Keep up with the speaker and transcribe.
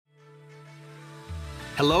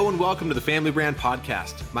Hello and welcome to the Family Brand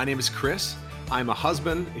Podcast. My name is Chris. I'm a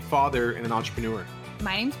husband, a father, and an entrepreneur.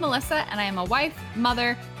 My name's Melissa, and I am a wife,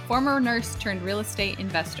 mother, former nurse turned real estate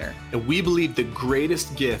investor. And we believe the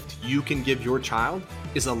greatest gift you can give your child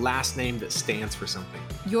is a last name that stands for something.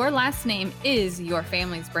 Your last name is your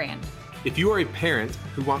family's brand. If you are a parent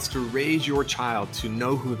who wants to raise your child to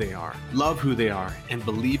know who they are, love who they are, and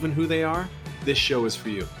believe in who they are, this show is for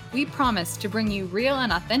you. We promise to bring you real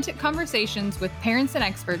and authentic conversations with parents and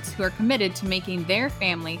experts who are committed to making their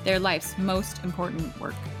family their life's most important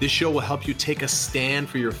work. This show will help you take a stand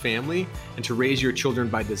for your family and to raise your children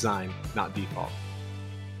by design, not default.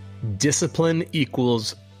 Discipline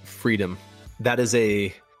equals freedom. That is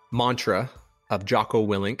a mantra of Jocko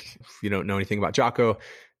Willink. If you don't know anything about Jocko,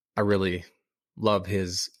 I really love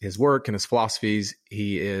his work and his philosophies.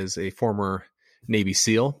 He is a former Navy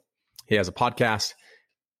SEAL. He has a podcast.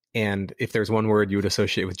 And if there's one word you would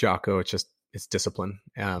associate with Jocko, it's discipline.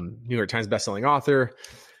 New York Times bestselling author.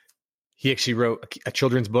 He actually wrote a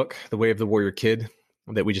children's book, The Way of the Warrior Kid,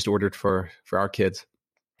 that we just ordered for our kids.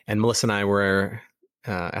 And Melissa and I were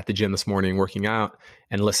at the gym this morning working out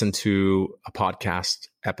and listened to a podcast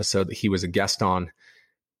episode that he was a guest on.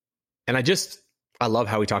 And I love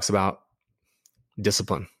how he talks about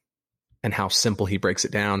discipline and how simple he breaks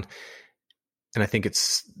it down. And I think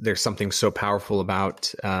there's something so powerful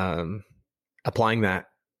about applying that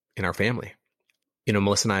in our family. You know,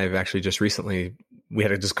 Melissa and I have actually just recently, we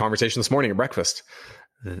had a conversation this morning at breakfast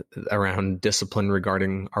around discipline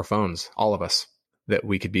regarding our phones, all of us, that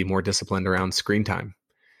we could be more disciplined around screen time.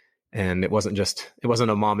 And it wasn't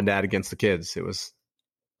a mom and dad against the kids. It was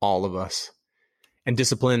all of us. And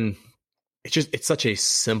discipline, it's such a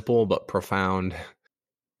simple but profound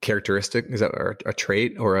characteristic. Is that a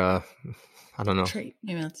trait or I don't know. Trait.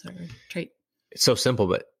 Maybe that's a trait. It's so simple,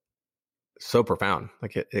 but so profound.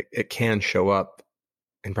 Like it can show up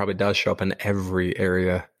and probably does show up in every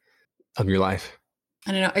area of your life.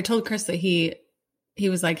 I don't know. I told Chris that he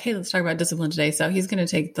was like, hey, let's talk about discipline today. So he's going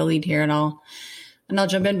to take the lead here and I'll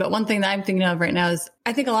jump in. But one thing that I'm thinking of right now is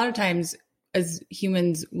I think a lot of times as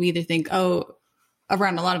humans, we either think,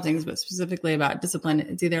 around a lot of things, but specifically about discipline,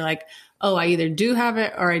 it's either like, I either do have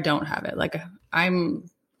it or I don't have it. Like I'm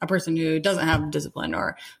a person who doesn't have discipline,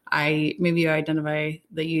 or maybe you identify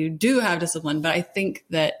that you do have discipline, but I think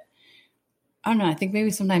that, I don't know, I think maybe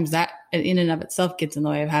sometimes that in and of itself gets in the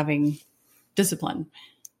way of having discipline.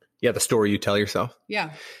 Yeah. The story you tell yourself.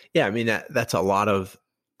 Yeah. Yeah. I mean, that's a lot of,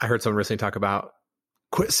 I heard someone recently talk about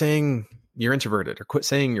quit saying you're introverted or quit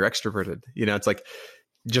saying you're extroverted. You know, it's like,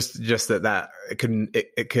 just that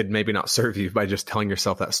it could maybe not serve you by just telling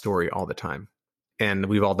yourself that story all the time. And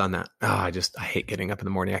we've all done that. I hate getting up in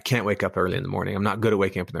the morning. I can't wake up early in the morning. I'm not good at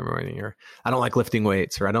waking up in the morning, or I don't like lifting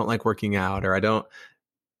weights, or I don't like working out, or I don't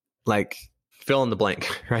like fill in the blank.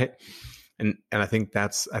 Right. And I think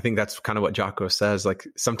that's kind of what Jocko says. Like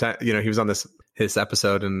sometimes, you know, he was on his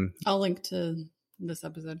episode, and I'll link to this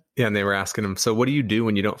episode. Yeah. And they were asking him, so what do you do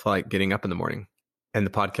when you don't feel like getting up in the morning? And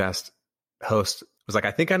the podcast host was like,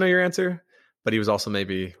 I think I know your answer, but he was also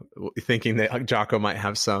maybe thinking that Jocko might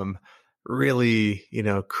have some really, you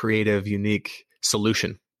know, creative, unique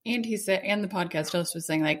solution. And he said, and the podcast host was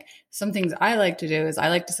saying, like, some things I like to do is I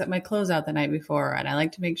like to set my clothes out the night before, and I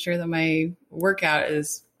like to make sure that my workout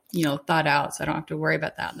is, you know, thought out, so I don't have to worry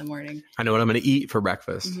about that in the morning. I know what I'm going to eat for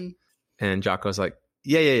breakfast. Mm-hmm. And Jocko's like,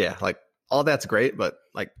 yeah. Like, all that's great, but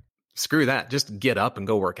like, screw that. Just get up and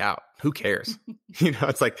go work out. Who cares? You know,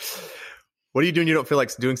 it's like, what are you doing? You don't feel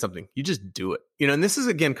like doing something. You just do it. You know, and this is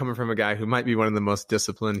again coming from a guy who might be one of the most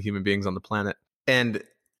disciplined human beings on the planet. And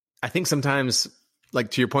I think sometimes,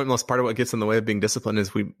 like to your point, most part of what gets in the way of being disciplined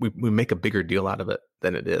is we make a bigger deal out of it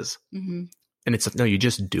than it is. Mm-hmm. And it's no, you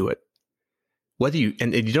just do it. Whether you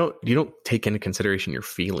don't take into consideration your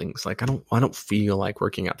feelings. Like I don't feel like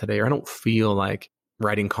working out today, or I don't feel like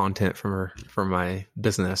writing content for my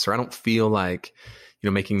business, or I don't feel like, you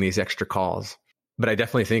know, making these extra calls. But I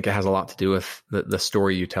definitely think it has a lot to do with the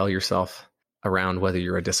story you tell yourself around whether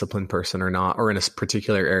you're a disciplined person or not, or in a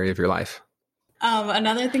particular area of your life.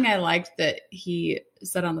 Another thing I liked that he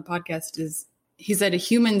said on the podcast is he said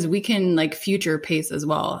humans, we can like future pace as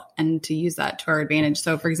well, and to use that to our advantage.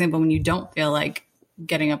 So for example, when you don't feel like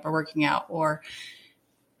getting up or working out, or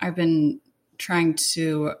I've been trying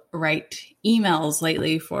to write emails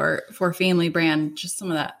lately for Family Brand, just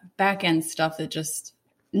some of that back end stuff that just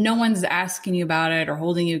no one's asking you about it or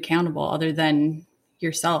holding you accountable other than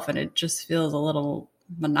yourself. And it just feels a little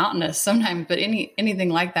monotonous sometimes, but anything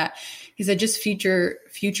like that. He said, just future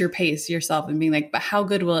pace yourself and being like, but how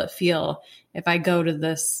good will it feel if I go to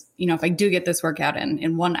this, if I do get this workout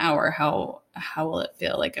in 1 hour, how will it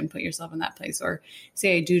feel like, and put yourself in that place? Or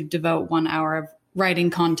say I do devote 1 hour of writing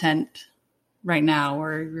content right now,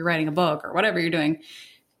 or you're writing a book or whatever you're doing.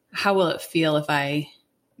 How will it feel if I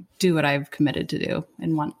do what I've committed to do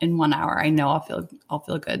in 1 hour? I know I'll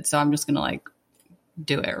feel good. So I'm just going to like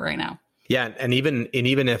do it right now. Yeah. And even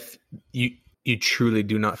if you truly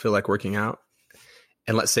do not feel like working out,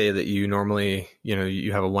 and let's say that you normally,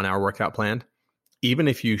 you have a 1 hour workout planned, even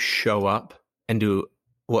if you show up and do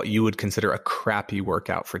what you would consider a crappy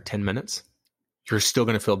workout for 10 minutes, you're still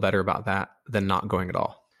going to feel better about that than not going at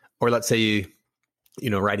all. Or let's say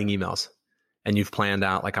you writing emails, and you've planned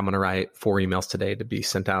out, like, I'm going to write 4 emails today to be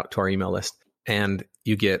sent out to our email list, and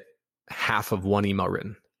you get half of one email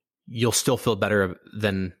written. You'll still feel better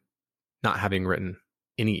than not having written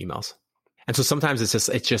any emails. And so sometimes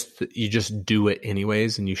it's just you just do it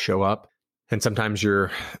anyways, and you show up. And sometimes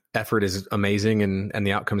your effort is amazing and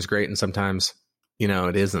the outcome's great, and sometimes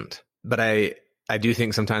it isn't. But I do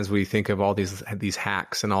think sometimes we think of all these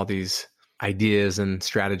hacks and all these ideas and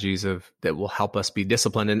strategies that will help us be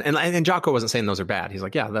disciplined. And Jocko wasn't saying those are bad. He's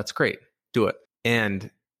like, yeah, that's great. Do it. And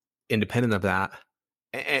independent of that,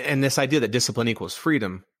 and this idea that discipline equals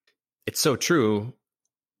freedom, it's so true.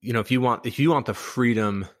 If you want the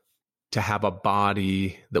freedom to have a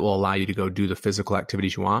body that will allow you to go do the physical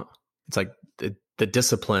activities you want, it's like the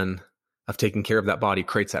discipline of taking care of that body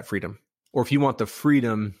creates that freedom. Or if you want the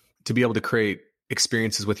freedom to be able to create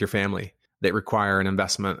experiences with your family that require an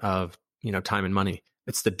investment of time and money,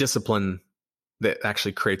 it's the discipline that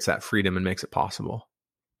actually creates that freedom and makes it possible.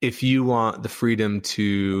 If you want the freedom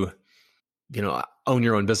to, own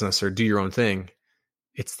your own business or do your own thing,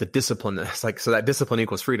 it's the discipline that's like, so that discipline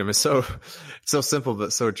equals freedom is so simple,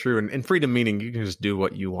 but so true. And freedom meaning you can just do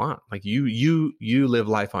what you want. Like you live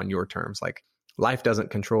life on your terms. Like life doesn't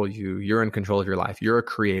control you. You're in control of your life. You're a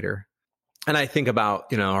creator. And I think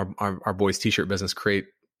about, our boys' t-shirt business, Create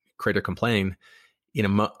or Complain.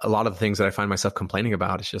 A lot of the things that I find myself complaining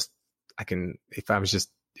about, it's just,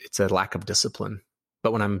 it's a lack of discipline.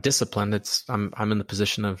 But when I'm disciplined, I'm in the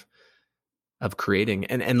position of creating.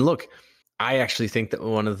 And look, I actually think that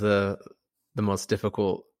one of the most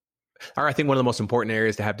difficult, or I think one of the most important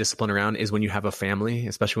areas to have discipline around is when you have a family,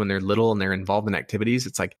 especially when they're little and they're involved in activities.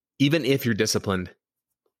 It's like, even if you're disciplined,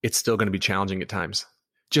 it's still going to be challenging at times,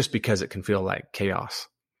 just because it can feel like chaos.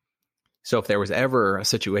 So if there was ever a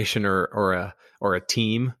situation or a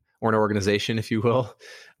team or an organization, if you will,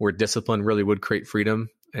 where discipline really would create freedom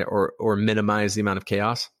or minimize the amount of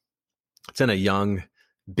chaos, it's in a young,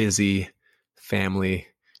 busy family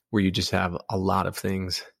where you just have a lot of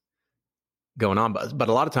things going on. But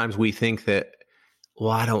a lot of times we think that,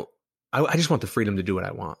 well, I just want the freedom to do what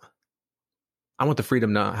I want. I want the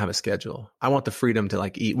freedom not have a schedule. I want the freedom to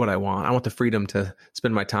like eat what I want. I want the freedom to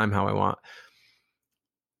spend my time how I want.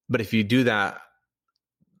 But if you do that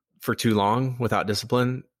for too long without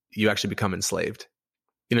discipline, you actually become enslaved.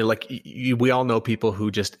 We all know people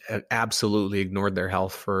who just absolutely ignored their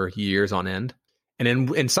health for years on end. And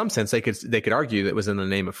in some sense, they could argue that it was in the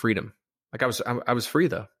name of freedom. Like I was free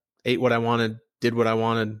though. Ate what I wanted, did what I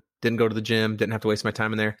wanted, didn't go to the gym, didn't have to waste my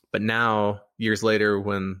time in there. But now, years later,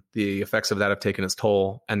 when the effects of that have taken its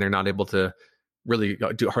toll and they're not able to really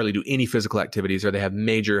hardly do any physical activities, or they have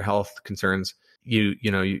major health concerns, you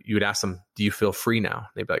would ask them, do you feel free now?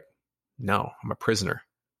 They'd be like, no, I'm a prisoner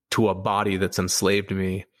to a body that's enslaved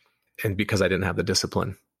me, and because I didn't have the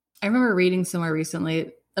discipline. I remember reading somewhere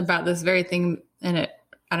recently about this very thing, and it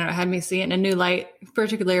had me see it in a new light,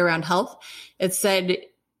 particularly around health. It said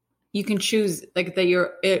you can choose, like, that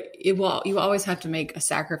you always have to make a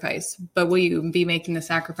sacrifice, but will you be making the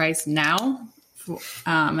sacrifice now?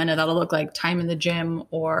 And that'll look like time in the gym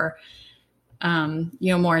or,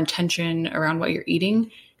 more intention around what you're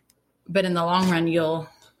eating. But in the long run, you'll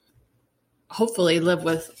hopefully live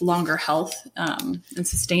with longer health, and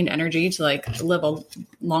sustained energy to like live a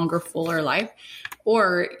longer, fuller life,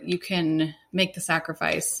 or you can make the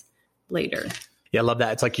sacrifice later. Yeah. I love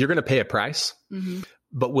that. It's like, you're going to pay a price,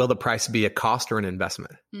 but will the price be a cost or an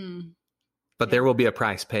investment? But there will be a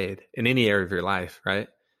price paid in any area of your life, right?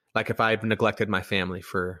 Like if I've neglected my family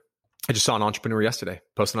I just saw an entrepreneur yesterday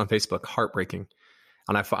posted on Facebook, heartbreaking.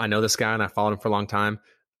 And I know this guy and I followed him for a long time,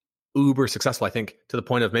 uber successful, I think to the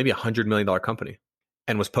point of maybe $100 million company,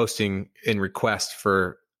 and was posting in request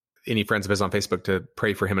for any friends of his on Facebook to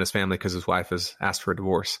pray for him and his family because his wife has asked for a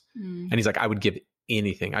divorce. And he's like, I would give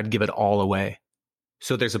anything. I'd give it all away.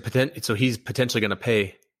 So he's potentially going to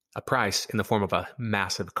pay a price in the form of a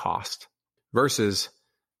massive cost versus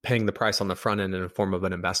paying the price on the front end in the form of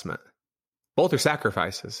an investment. Both are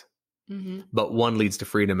sacrifices, but one leads to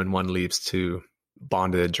freedom and one leads to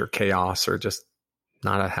bondage or chaos or just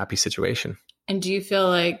not a happy situation. And do you feel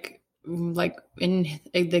like in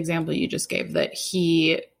the example you just gave that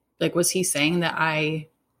was he saying that I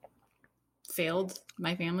failed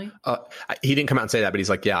my family? He didn't come out and say that, but he's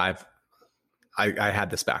like, yeah, I had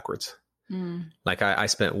this backwards. Like I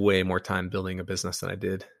spent way more time building a business than I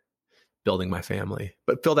did building my family.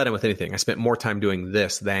 But fill that in with anything. I spent more time doing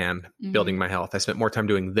this than building my health. I spent more time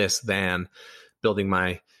doing this than building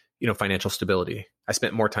my, financial stability. I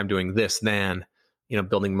spent more time doing this than,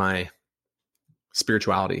 building my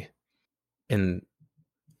spirituality. And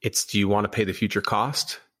it's, do you want to pay the future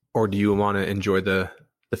cost, or do you want to enjoy the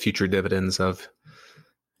future dividends of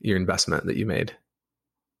your investment that you made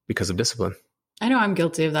because of discipline? I know I'm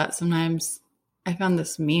guilty of that sometimes. I found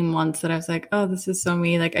this meme once that I was like, oh, this is so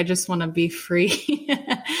me. Like, I just want to be free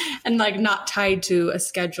and like not tied to a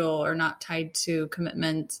schedule or not tied to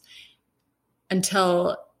commitments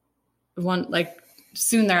until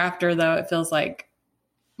soon thereafter, though, it feels like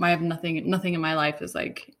I have nothing in my life is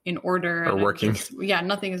like in order or working.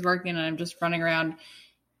 Nothing is working. And I'm just running around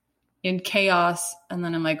in chaos. And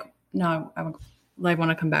then I'm like, no, I want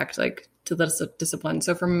to come back to the discipline.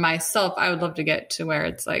 So for myself, I would love to get to where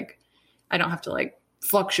it's like, I don't have to like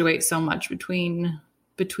fluctuate so much between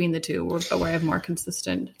the two, but where I have more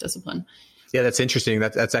consistent discipline. Yeah, that's interesting.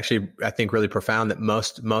 That's actually, I think, really profound that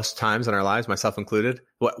most times in our lives, myself included,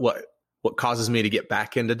 what causes me to get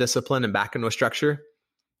back into discipline and back into a structure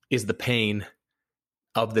is the pain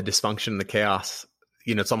of the dysfunction and the chaos.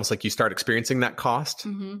 It's almost like you start experiencing that cost,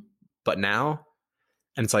 but now,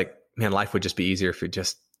 and it's like, man, life would just be easier if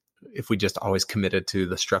we just always committed to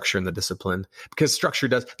the structure and the discipline, because structure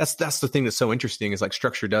does, that's the thing that's so interesting, is like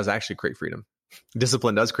structure does actually create freedom.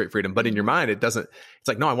 Discipline does create freedom, but in your mind, it doesn't. It's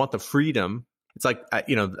like, no, I want the freedom. It's like,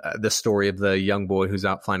 the story of the young boy who's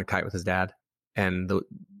out flying a kite with his dad, and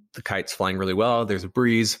the kite's flying really well. There's a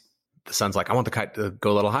breeze. The son's like, I want the kite to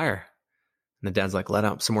go a little higher. And the dad's like, let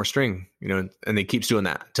out some more string, and he keeps doing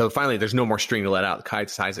that until finally there's no more string to let out. The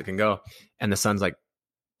kite's as high as it can go. And the son's like,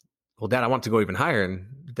 well, Dad, I want to go even higher. And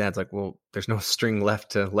Dad's like, well, there's no string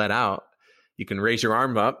left to let out. You can raise your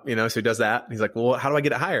arm up, so he does that. And he's like, well, how do I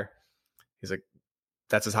get it higher? He's like,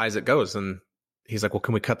 that's as high as it goes. And he's like, well,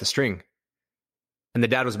 can we cut the string? And the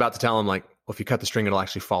dad was about to tell him, like, well, if you cut the string, it'll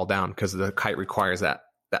actually fall down, because the kite requires that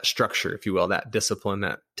structure, if you will, that discipline,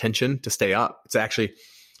 that tension to stay up. It's actually,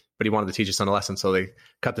 but he wanted to teach his son a lesson. So they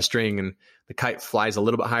cut the string and the kite flies a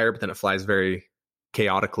little bit higher, but then it flies very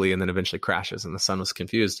chaotically and then eventually crashes. And the son was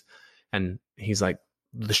confused. And he's like,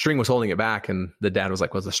 the string was holding it back. And the dad was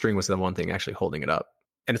like, well, the string was the one thing actually holding it up.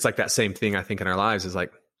 And it's like that same thing, I think, in our lives is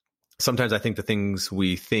like, sometimes I think the things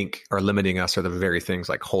we think are limiting us are the very things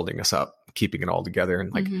like holding us up, keeping it all together.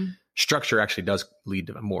 And like structure actually does lead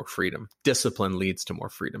to more freedom. Discipline leads to more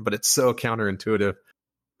freedom, but it's so counterintuitive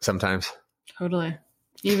sometimes. Totally.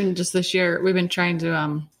 Even just this year, we've been trying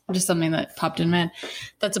to, just something that popped in my head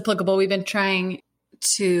that's applicable. We've been trying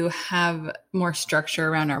to have more structure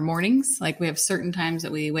around our mornings. Like, we have certain times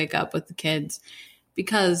that we wake up with the kids,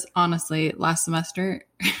 because honestly, last semester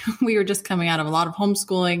we were just coming out of a lot of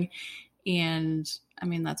homeschooling, and I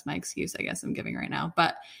mean, that's my excuse, I guess, I'm giving right now.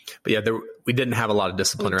 But yeah, we didn't have a lot of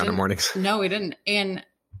discipline around our mornings. No, we didn't. And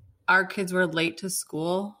our kids were late to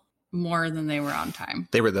school more than they were on time.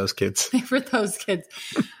 They were those kids.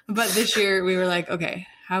 But this year we were like, okay,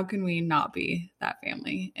 how can we not be that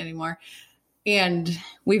family anymore? And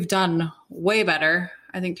we've done way better.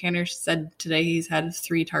 I think Tanner said today he's had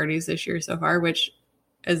 3 tardies this year so far, which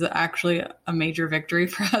is actually a major victory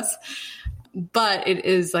for us. But it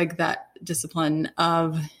is like that discipline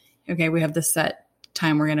of, okay, we have this set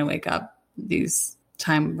time we're going to wake up, these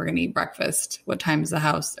time we're going to eat breakfast, what time is the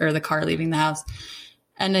house or the car leaving the house.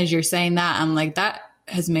 And as you're saying that, I'm like, that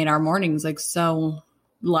has made our mornings like so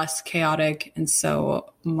less chaotic and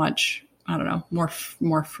so much, I don't know,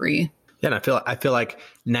 more free. Yeah, and I feel like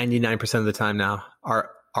 99% of the time now,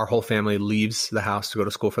 our whole family leaves the house to go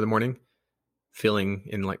to school for the morning, feeling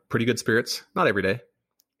in like pretty good spirits. Not every day.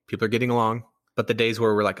 People are getting along, but the days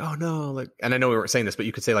where we're like, oh no, like, and I know we weren't saying this, but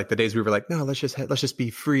you could say like the days we were like, no, let's just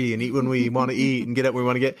be free and eat when we want to eat and get up when we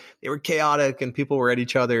want to get. They were chaotic, and people were at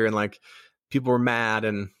each other, and like people were mad.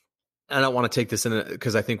 And I don't want to take this in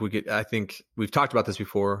because I think we've talked about this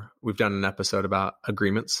before. We've done an episode about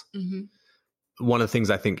agreements. Mm-hmm. One of the things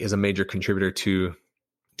I think is a major contributor to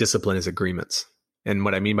discipline is agreements. And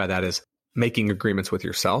what I mean by that is making agreements with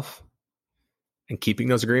yourself and keeping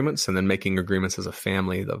those agreements, and then making agreements as a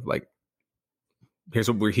family of like, here's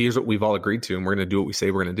what we've all agreed to, and we're going to do what we say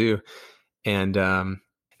we're going to do. And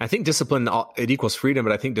I think discipline, it equals freedom,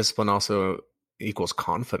 but I think discipline also equals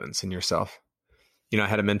confidence in yourself. I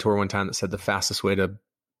had a mentor one time that said the fastest way to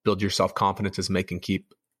build your self-confidence is make and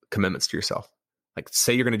keep commitments to yourself. Like,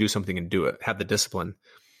 say you're going to do something and do it, have the discipline,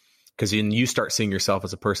 because then you start seeing yourself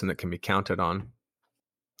as a person that can be counted on.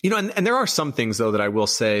 And there are some things, though, that I will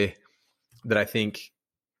say that I think,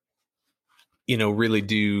 really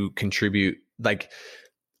do contribute. Like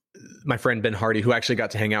my friend Ben Hardy, who I actually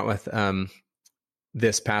got to hang out with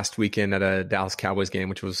this past weekend at a Dallas Cowboys game,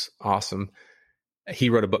 which was awesome. He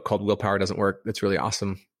wrote a book called Willpower Doesn't Work. That's really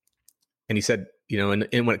awesome. And he said, and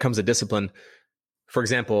when it comes to discipline, for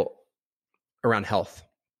example, around health,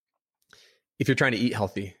 if you're trying to eat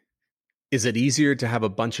healthy, is it easier to have a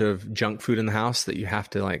bunch of junk food in the house that you have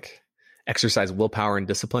to like exercise willpower and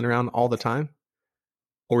discipline around all the time?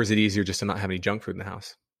 Or is it easier just to not have any junk food in the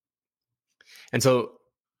house? And so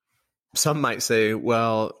some might say,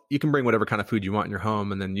 well, you can bring whatever kind of food you want in your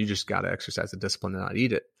home, and then you just got to exercise the discipline and not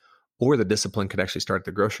eat it. Or the discipline could actually start at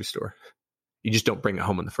the grocery store. You just don't bring it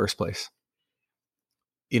home in the first place.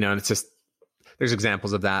 And it's just, there's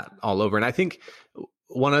examples of that all over. And I think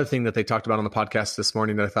one other thing that they talked about on the podcast this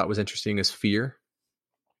morning that I thought was interesting is fear.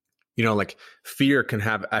 Like fear can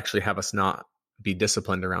actually have us not be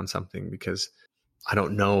disciplined around something because I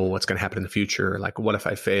don't know what's going to happen in the future. Like, what if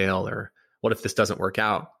I fail, or what if this doesn't work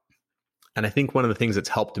out? And I think one of the things that's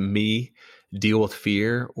helped me deal with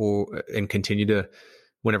fear and continue to,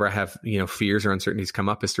 whenever I have, fears or uncertainties come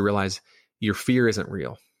up, is to realize your fear isn't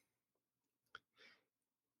real.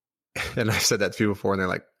 And I've said that to people before, and they're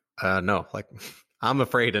like, no, like I'm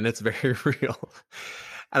afraid and it's very real.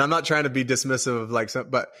 And I'm not trying to be dismissive of like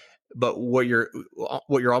some, but what you're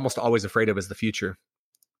almost always afraid of is the future.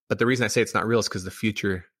 But the reason I say it's not real is because the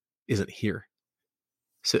future isn't here.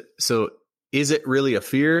 So is it really a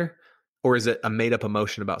fear, or is it a made up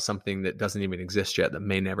emotion about something that doesn't even exist yet, that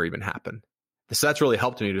may never even happen? So that's really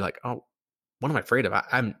helped me to like, oh, what am I afraid of?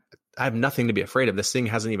 I have nothing to be afraid of. This thing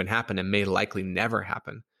hasn't even happened and may likely never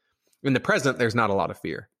happen. In the present, there's not a lot of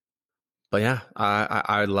fear. But yeah,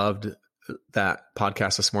 I loved that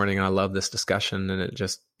podcast this morning, and I love this discussion. And it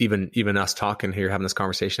just, even us talking here, having this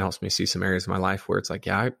conversation helps me see some areas of my life where it's like,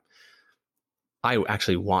 yeah, I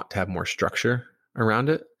actually want to have more structure around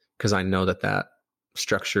it, because I know that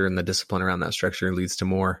structure and the discipline around that structure leads to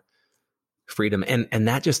more freedom. And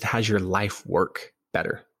that just has your life work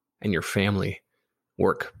better and your family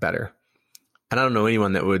work better. And I don't know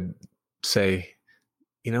anyone that would say,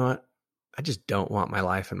 you know what, I just don't want my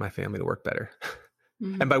life and my family to work better.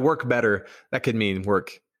 Mm-hmm. And by work better, that could mean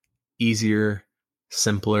work easier,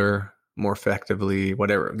 simpler, more effectively,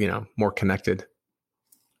 whatever, more connected.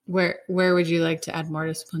 Where would you like to add more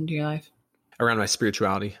discipline to your life? Around my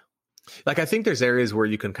spirituality. Like, I think there's areas where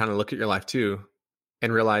you can kind of look at your life too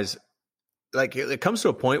and realize, like, it comes to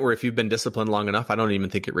a point where if you've been disciplined long enough, I don't even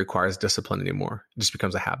think it requires discipline anymore. It just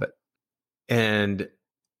becomes a habit. And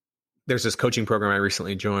there's this coaching program I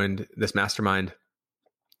recently joined, this mastermind,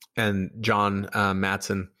 and John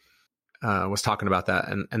Mattson was talking about that.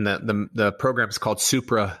 And the program is called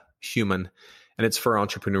Suprahuman, and it's for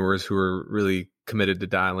entrepreneurs who are really committed to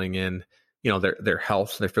dialing in, their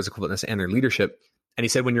health, their physical fitness, and their leadership. And he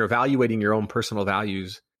said, when you're evaluating your own personal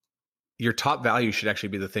values, your top value should actually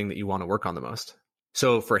be the thing that you want to work on the most.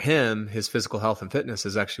 So for him, his physical health and fitness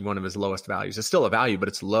is actually one of his lowest values. It's still a value, but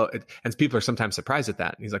it's low. And people are sometimes surprised at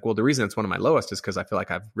that. And he's like, well, the reason it's one of my lowest is because I feel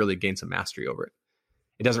like I've really gained some mastery over it.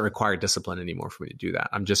 It doesn't require discipline anymore for me to do that.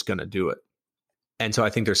 I'm just going to do it. And so I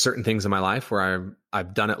think there's certain things in my life where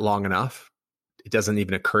I've done it long enough. It doesn't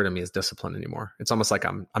even occur to me as discipline anymore. It's almost like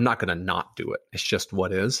I'm not going to not do it. It's just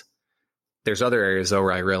what is. There's other areas though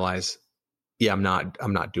where I realize, yeah, I'm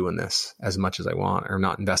not doing this as much as I want, or I'm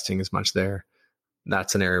not investing as much there.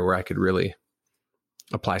 That's an area where I could really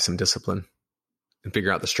apply some discipline and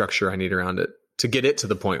figure out the structure I need around it to get it to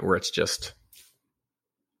the point where it's just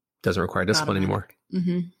doesn't require discipline anymore.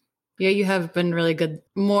 Mm-hmm. Yeah, you have been really good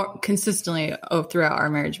more consistently throughout our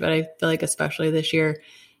marriage, but I feel like especially this year,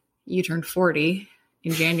 you turned 40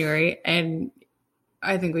 in January, and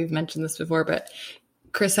I think we've mentioned this before, but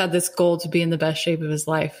Chris had this goal to be in the best shape of his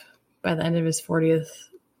life by the end of his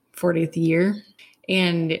 40th year.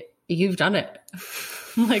 And you've done it.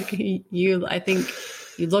 Like I think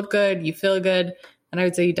you look good, you feel good. And I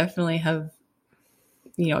would say you definitely have,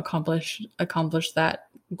 accomplished that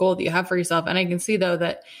goal that you have for yourself. And I can see though,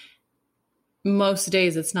 that most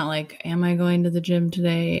days it's not like, am I going to the gym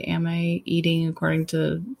today? Am I eating according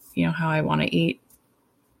to, how I want to eat,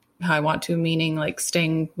 how I want to, meaning like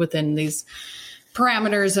staying within these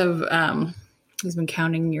parameters of, he's been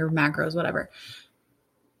counting your macros, whatever.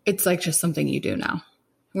 It's like just something you do now.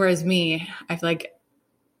 Whereas me, I feel like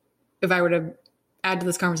if I were to add to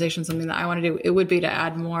this conversation something that I want to do, it would be to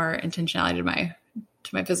add more intentionality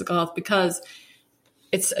to my physical health, because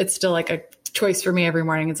it's still like a choice for me every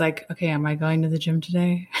morning. It's like, okay, am I going to the gym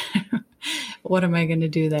today? What am I going to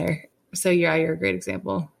do there? So yeah, you're a great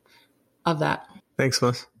example of that. Thanks,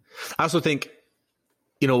 Melissa. I also think,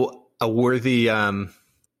 a worthy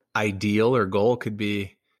ideal or goal could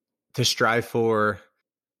be to strive for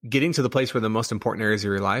getting to the place where the most important areas of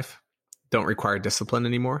your life don't require discipline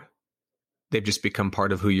anymore. They've just become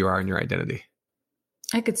part of who you are and your identity.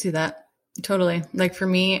 I could see that. Totally. Like for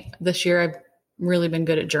me this year, I've really been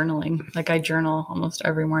good at journaling. Like I journal almost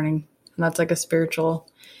every morning, and that's like a spiritual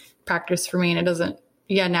practice for me. And it doesn't,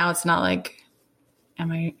 now it's not like,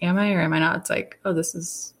 am I or am I not? It's like, oh, this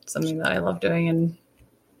is something that I love doing, and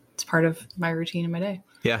it's part of my routine in my day.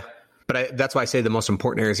 Yeah. But that's why I say the most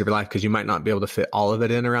important areas of your life, because you might not be able to fit all of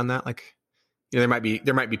it in around that. Like, there might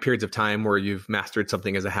be periods of time where you've mastered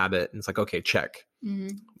something as a habit, and it's like, okay, check.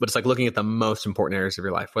 Mm-hmm. But it's like looking at the most important areas of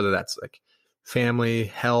your life, whether that's like family,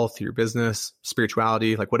 health, your business,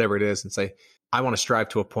 spirituality, like whatever it is, and say, I want to strive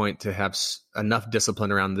to a point to have enough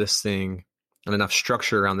discipline around this thing and enough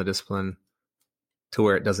structure around the discipline to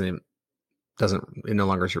where it no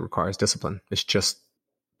longer requires discipline. It's just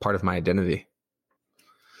part of my identity.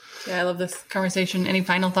 Yeah, I love this conversation. Any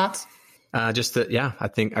final thoughts? Just that,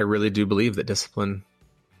 I really do believe that discipline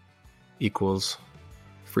equals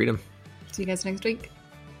freedom. See you guys next week.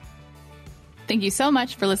 Thank you so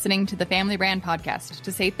much for listening to the Family Brand Podcast.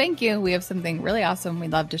 To say thank you, we have something really awesome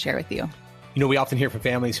we'd love to share with you. We often hear from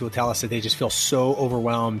families who will tell us that they just feel so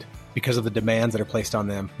overwhelmed because of the demands that are placed on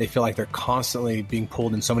them. They feel like they're constantly being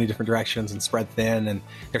pulled in so many different directions and spread thin, and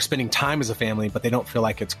they're spending time as a family, but they don't feel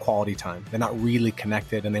like it's quality time. They're not really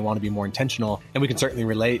connected, and they want to be more intentional. And we can certainly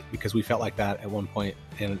relate, because we felt like that at one point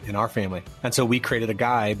in our family. And so we created a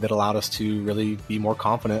guide that allowed us to really be more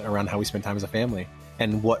confident around how we spend time as a family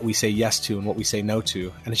and what we say yes to and what we say no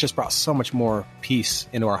to. And it's just brought so much more peace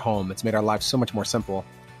into our home. It's made our lives so much more simple,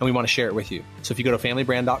 and we want to share it with you. So if you go to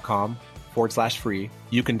familybrand.com/free,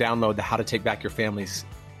 you can download the How to Take Back Your Family's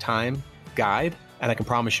Time guide. And I can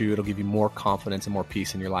promise you it'll give you more confidence and more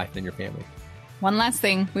peace in your life and in your family. One last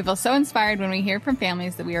thing, we feel so inspired when we hear from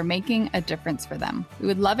families that we are making a difference for them. We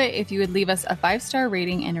would love it if you would leave us a 5-star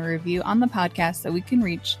rating and a review on the podcast so we can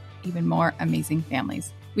reach even more amazing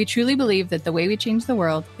families. We truly believe that the way we change the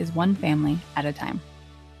world is one family at a time.